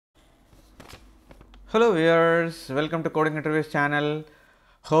Hello viewers, welcome to Coding Interviews channel.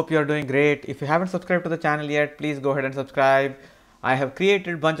 Hope you are doing great. If you haven't subscribed to the channel yet, please go ahead and subscribe. I have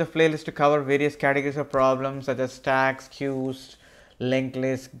created a bunch of playlists to cover various categories of problems such as stacks, queues, linked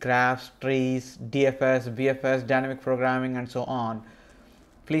lists, graphs, trees, DFS, BFS, dynamic programming and so on.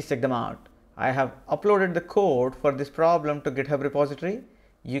 Please check them out. I have uploaded the code for this problem to GitHub repository.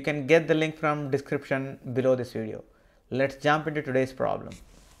 You can get the link from description below this video. Let's jump into today's problem.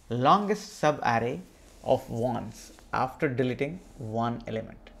 Longest subarray of 1's after deleting one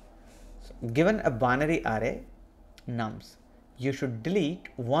element. So, given a binary array nums, you should delete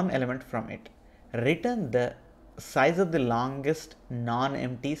one element from it. Return the size of the longest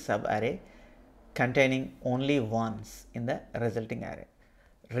non-empty subarray containing only 1's in the resulting array.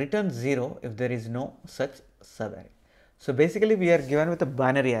 Return 0 if there is no such subarray. So basically we are given with a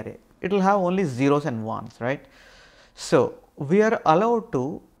binary array. It will have only zeros and ones, right? So we are allowed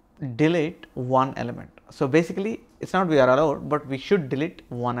to delete one element. So basically it's not we are allowed, but we should delete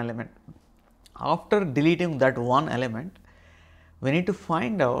one element. After deleting that one element, we need to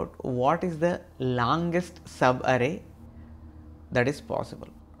find out what is the longest subarray that is possible,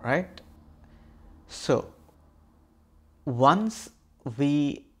 right? So once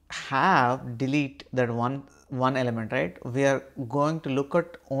we have delete that one element, right, we are going to look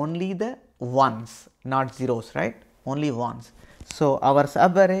at only the ones, not zeros, right, only ones. So our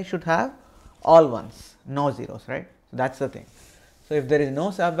subarray should have all ones, no zeros, right? So that's the thing. So if there is no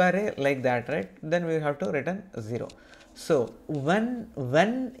subarray like that, right, then we have to return 0. So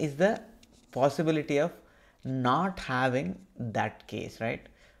when is the possibility of not having that case, right?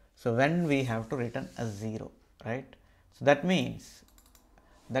 So when we have to return a 0, right? So that means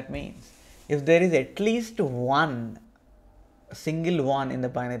if there is at least one single one in the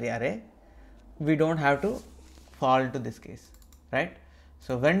binary array, we don't have to fall to this case, right?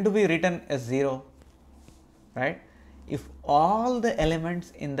 So when do we return a 0, right? If all the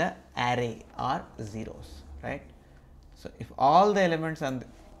elements in the array are zeros, right? So if all the elements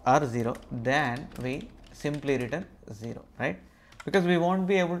are 0, then we simply return 0, right? Because we won't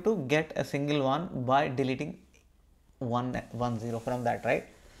be able to get a single one by deleting 1 0 from that, right?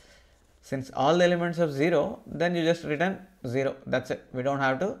 Since all the elements are 0, then you just return 0, that's it. We don't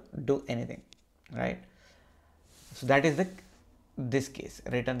have to do anything, right? So that is this case,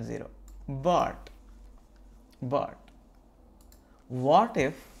 return 0. But what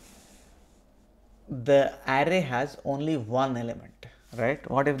if the array has only one element, right?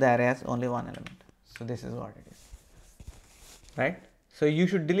 What if the array has only one element? So this is what it is, right? So you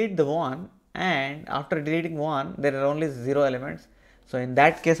should delete the 1, and after deleting 1 there are only 0 elements. So in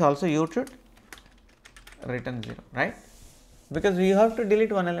that case also you should return 0, right? Because you have to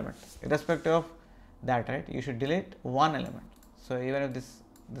delete one element irrespective of that, right? You should delete one element. So even if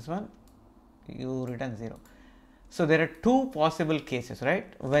this one, you return 0. So there are two possible cases, right,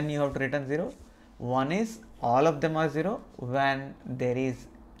 when you have to return 0. One is all of them are 0 when there is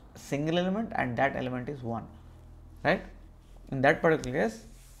single element and that element is 1, right? In that particular case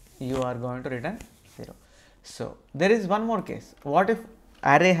you are going to return 0. So there is one more case. What if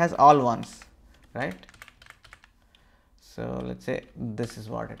array has all ones, right? So let's say this is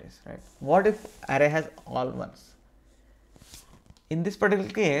what it is, right? What if array has all ones? In this particular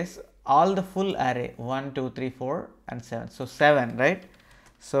case, all the full array 1 2 3 4 and 7, so 7, right?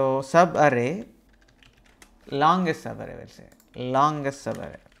 So subarray, longest subarray, we'll say longest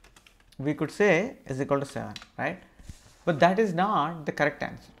subarray, we could say is equal to 7, right? But that is not the correct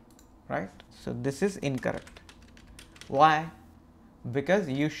answer, right? So this is incorrect. Why? Because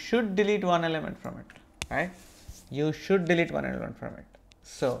you should delete one element from it, right? You should delete one element from it.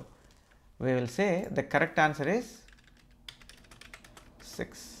 So we will say the correct answer is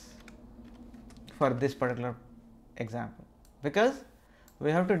 6 for this particular example, because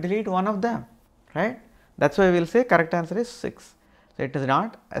we have to delete one of them, right? That's why we will say correct answer is 6. So it is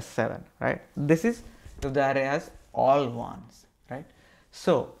not a 7, right? This is if the array has all ones, right?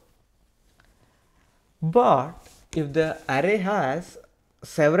 So but if the array has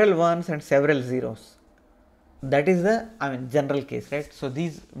several ones and several zeros, that is the general case, right? So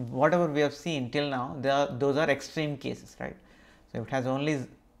these whatever we have seen till now, those are extreme cases, right? So if it has only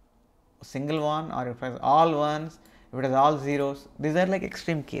single one, or if it has all ones, if it has all zeros, these are like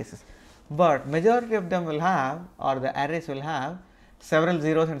extreme cases. But majority of them will have, or the arrays will have several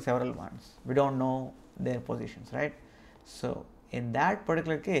zeros and several ones. We don't know their positions, right? So in that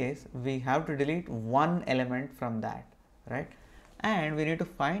particular case, we have to delete one element from that, right? And we need to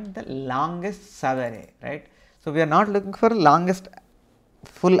find the longest subarray, right? So we are not looking for longest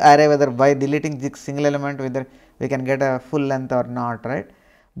full array, whether by deleting the single element whether we can get a full length or not, right?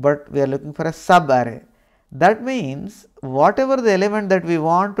 but we are looking for a sub array. That means whatever the element that we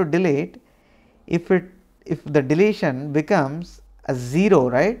want to delete, if the deletion becomes a 0,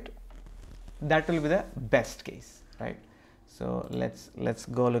 right, that will be the best case, right. So let's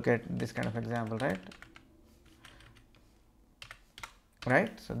go look at this kind of example, right.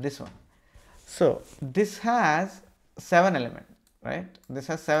 So this one. So this has 7 elements, right. This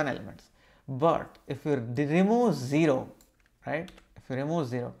has 7 elements, but if you remove 0, right, if you remove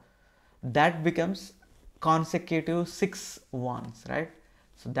 0, that becomes consecutive 6 1's, right.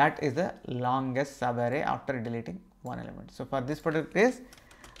 So that is the longest subarray after deleting one element. So for this particular case,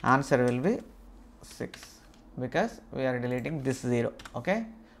 answer will be 6, because we are deleting this 0, okay,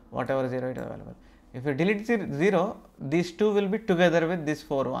 whatever 0 is available. If you delete 0, these 2 will be together with these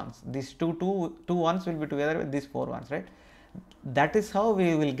 4 1's. These two 1's will be together with these 4 1's, right. That is how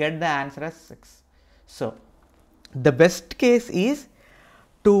we will get the answer as 6. So the best case is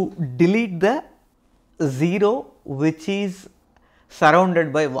to delete the 0 which is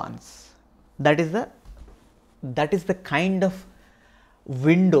surrounded by 1's. That is the kind of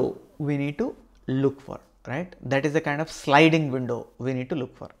window we need to look for, right. That is the kind of sliding window we need to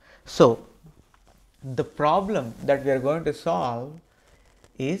look for. So the problem that we are going to solve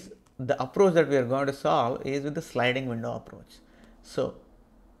is, the approach that we are going to solve is with the sliding window approach. So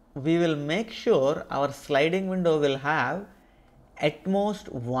we will make sure our sliding window will have at most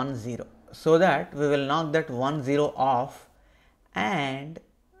 1 0, so that we will knock that 1 0 off and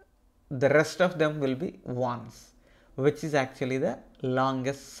the rest of them will be 1's, which is actually the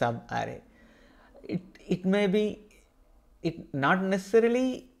longest sub array. It may be, not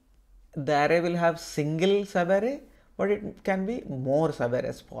necessarily the array will have single sub array, but it can be more sub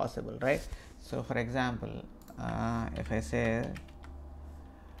arrays possible, right. So for example, if I say,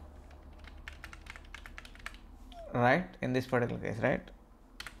 right, in this particular case, right,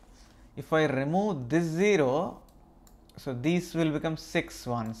 if I remove this 0, so these will become 6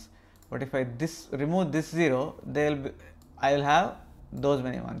 1's, but if I remove this 0, I will have those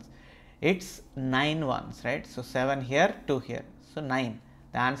many ones. It's 9 1's, right. So 7 here, 2 here, so 9.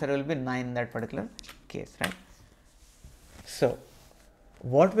 The answer will be 9 in that particular case, right. So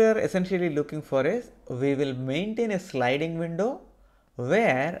what we are essentially looking for is, we will maintain a sliding window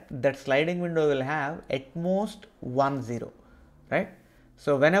where that sliding window will have at most 1 0, right.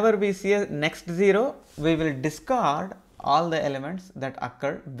 So whenever we see a next 0, we will discard all the elements that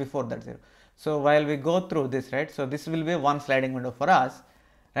occurred before that 0. So while we go through this, right, so this will be one sliding window for us,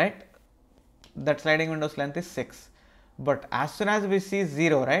 right. That sliding window's length is 6. But as soon as we see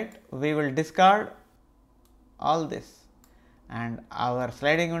 0, right, we will discard all this and our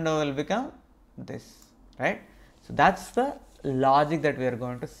sliding window will become this, right. So that's the logic that we are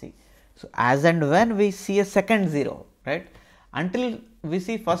going to see. So as and when we see a second 0, right, until we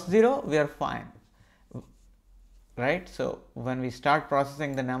see first 0, we are fine, right. So when we start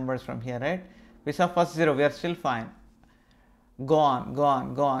processing the numbers from here, right, we saw first 0, we are still fine, go on, go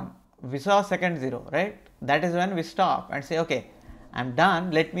on, go on. We saw second 0, right, that is when we stop and say, okay, I am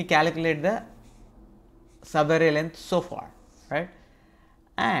done, let me calculate the subarray length so far, right,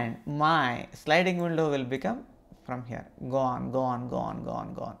 and my sliding window will become from here, go on, go on, go on, go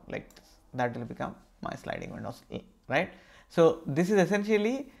on, go on, like this. That will become my sliding window, right. So this is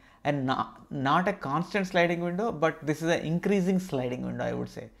essentially not a constant sliding window, but this is an increasing sliding window, I would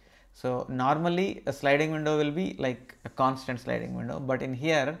say. So normally a sliding window will be like a constant sliding window, but in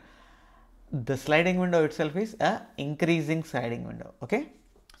here the sliding window itself is a increasing sliding window, okay.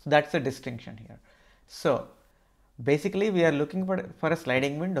 So that's the distinction here. So basically we are looking for a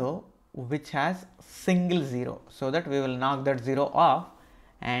sliding window which has single 0, so that we will knock that 0 off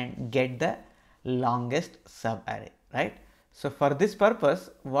and get the longest sub array, right. So for this purpose,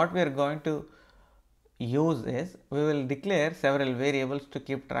 what we are going to use is, we will declare several variables to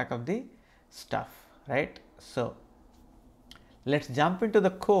keep track of the stuff, right. So let's jump into the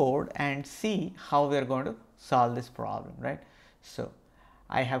code and see how we are going to solve this problem, right. So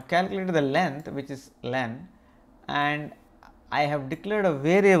I have calculated the length, which is len, and I have declared a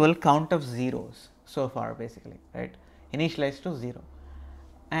variable count of zeros so far, basically, right, initialized to 0,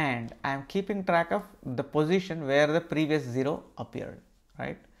 and I am keeping track of the position where the previous 0 appeared,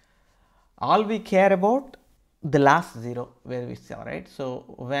 right. All we care about the last 0 where we saw, right. So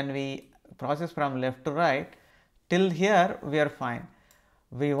when we process from left to right till here, we are fine.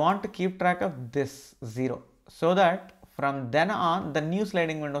 We want to keep track of this 0, so that from then on the new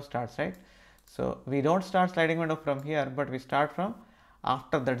sliding window starts, right. So we don't start sliding window from here, but we start from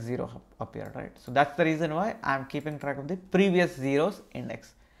after that 0 appeared, right. So that's the reason why I am keeping track of the previous 0's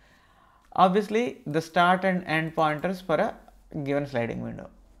index. Obviously the start and end pointers for a given sliding window,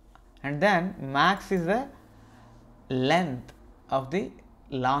 and then max is the length of the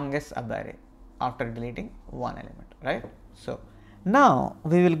longest subarray after deleting one element, right. So now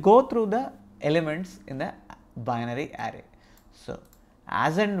we will go through the elements in the binary array. So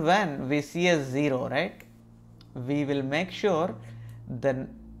as and when we see a 0, right, we will make sure the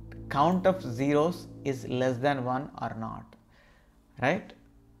count of zeros is less than 1 or not, right.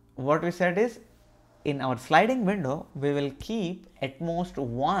 What we said is, in our sliding window we will keep at most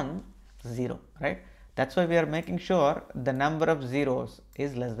 1 0, right. That's why we are making sure the number of zeros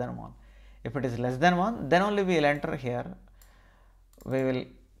is less than 1. If it is less than 1, then only we will enter here. We will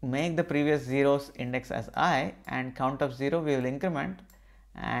make the previous zeros index as I, and count of 0 we will increment,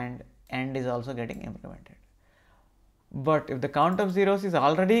 and end is also getting implemented. But if the count of zeros is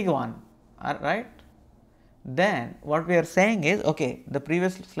already 1, right, then what we are saying is, okay, the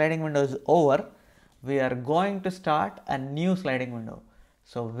previous sliding window is over, we are going to start a new sliding window.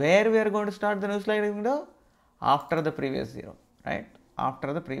 So where we are going to start the new sliding window? After the previous 0, right,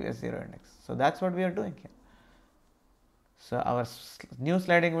 after the previous 0 index. So that's what we are doing here. So our new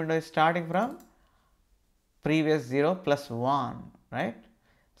sliding window is starting from previous 0 plus 1, right.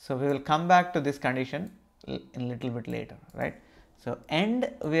 So we will come back to this condition in a little bit later, right. So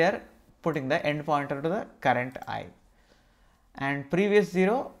end, we are putting the end pointer to the current I, and previous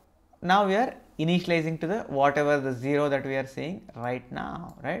 0, now we are initializing to the whatever the 0 that we are seeing right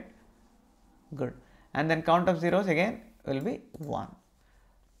now, right. Good. And then count of zeros again will be 1,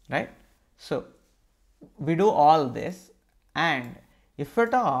 right. So we do all this, and if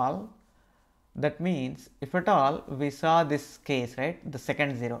at all, that means if at all we saw this case, right, the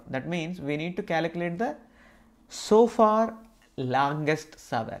second 0, that means we need to calculate the so far longest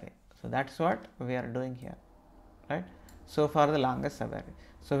subarray. So that's what we are doing here, right. So far the longest subarray.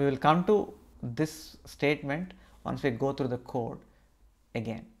 So we will come to this statement once we go through the code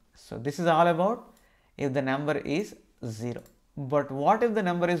again. So this is all about if the number is 0. But what if the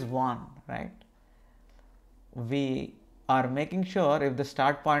number is 1, right? We are making sure if the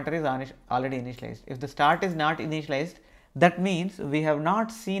start pointer is already initialized. If the start is not initialized, that means we have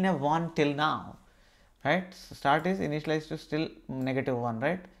not seen a 1 till now, right. So start is initialized to still -1,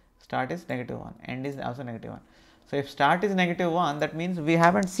 right. Start is -1, end is also -1. So if start is -1, that means we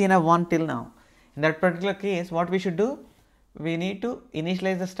haven't seen a 1 till now. In that particular case, what we should do? We need to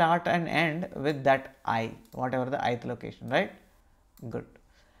initialize the start and end with that I, whatever the ith location, right. Good.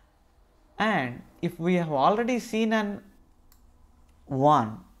 And if we have already seen an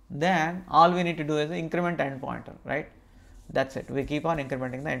 1, then all we need to do is increment end pointer, right. That's it. We keep on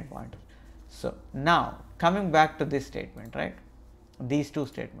incrementing the end pointer. So now coming back to this statement, right, these two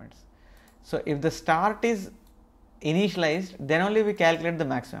statements. So if the start is initialized, then only we calculate the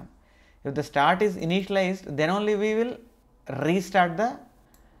maximum. If the start is initialized, then only we will restart the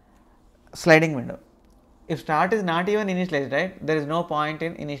sliding window. If start is not even initialized, right, there is no point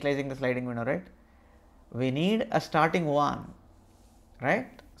in initializing the sliding window, right. We need a starting 1, right.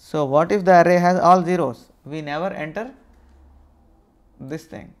 So what if the array has all zeros? We never enter this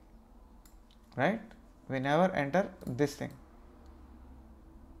thing, right. We never enter this thing.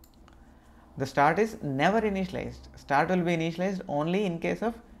 The start is never initialized. Start will be initialized only in case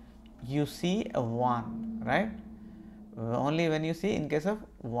of you see a 1, right. Only when you see in case of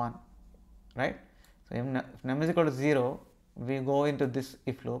 1, right. So if num is equal to 0, we go into this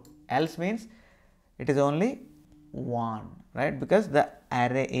if loop, else means it is only 1, right, because the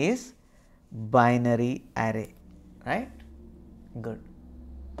array is binary array, right. Good.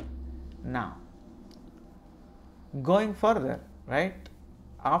 Now going further, right,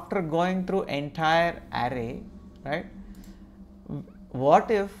 after going through entire array, right, what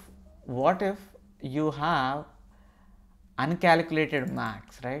if you have uncalculated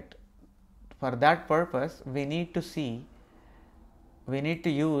max, right. For that purpose we need to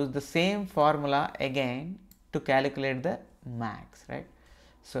use the same formula again to calculate the max, right.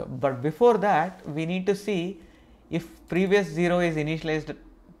 So but before that we need to see if previous 0 is initialized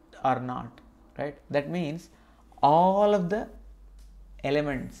or not, right. That means all of the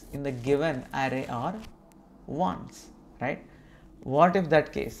elements in the given array are 1's, right. What if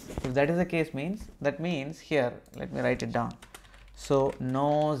that case? If that is the case, that means here, let me write it down. So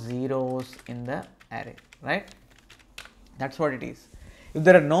no zeros in the array, right. That's what it is. If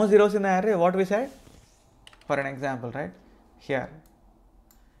there are no zeros in the array, what we said? For an example, right, here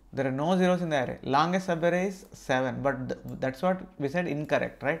there are no zeros in the array. Longest subarray is 7, but that's what we said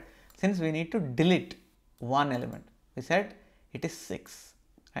incorrect, right. Since we need to delete one element, we said it is 6,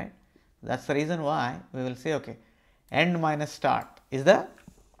 right. That's the reason why we will say, okay, end minus start is the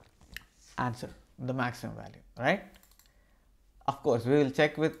answer, the maximum value, right. Of course, we will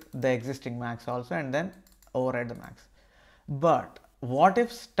check with the existing max also and then override the max. But what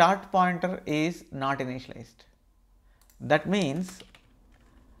if start pointer is not initialized? That means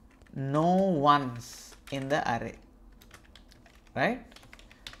no 1's in the array, right?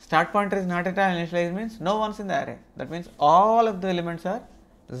 Start pointer is not at all initialized means no 1's in the array. That means all of the elements are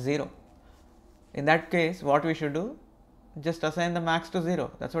 0. In that case, what we should do? Just assign the max to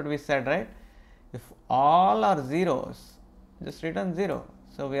 0. That's what we said, right? If all are zeros, just return 0.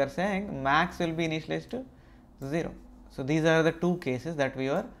 So we are saying max will be initialized to 0. So these are the two cases that we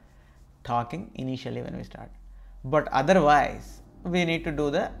were talking initially when we start. But otherwise, we need to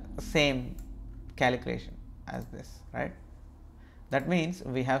do the same calculation as this, right? That means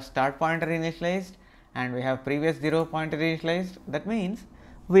we have start pointer initialized and we have previous 0 pointer initialized. That means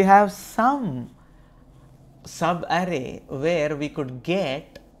we have some sub array where we could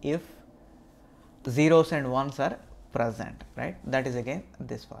get if zeros and ones are present, right? That is again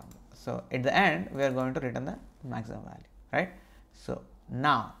this formula. So at the end we are going to return the maximum value, right? So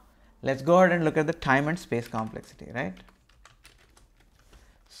now let's go ahead and look at the time and space complexity, right?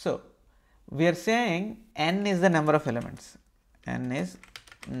 So we are saying n is the number of elements. N is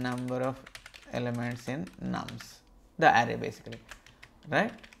number of elements in nums, the array basically,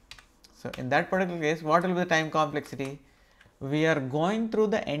 right? So in that particular case, what will be the time complexity? We are going through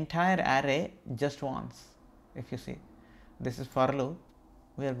the entire array just once. If you see, this is for loop,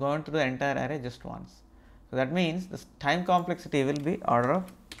 we are going through the entire array just once. So that means the time complexity will be order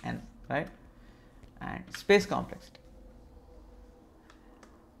of n, right? And space complexity.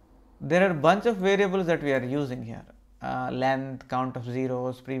 There are a bunch of variables that we are using here. Length, count of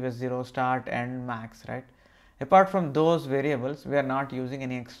zeros, previous zero, start, end, max, right? Apart from those variables, we are not using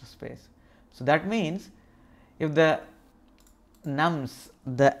any extra space. So that means if the nums,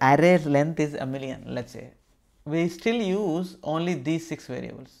 the array length is a million, let's say, we still use only these 6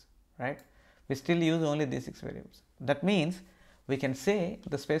 variables, right? We still use only these 6 variables. That means we can say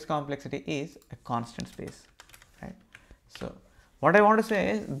the space complexity is a constant space, right? So what I want to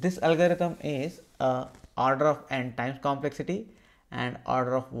say is this algorithm is a order of n times complexity and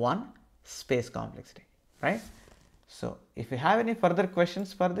order of 1 space complexity, right? So if you have any further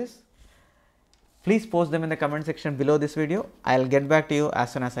questions for this, please post them in the comment section below this video. I'll get back to you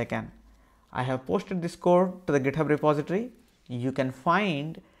as soon as I can. I have posted this code to the GitHub repository. You can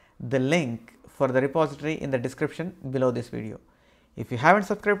find the link for the repository in the description below this video. If you haven't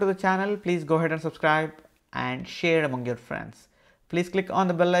subscribed to the channel, please go ahead and subscribe and share among your friends. Please click on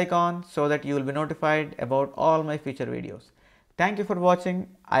the bell icon so that you will be notified about all my future videos. Thank you for watching.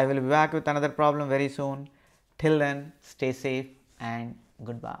 I will be back with another problem very soon. Till then, stay safe and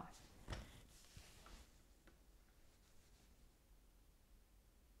goodbye.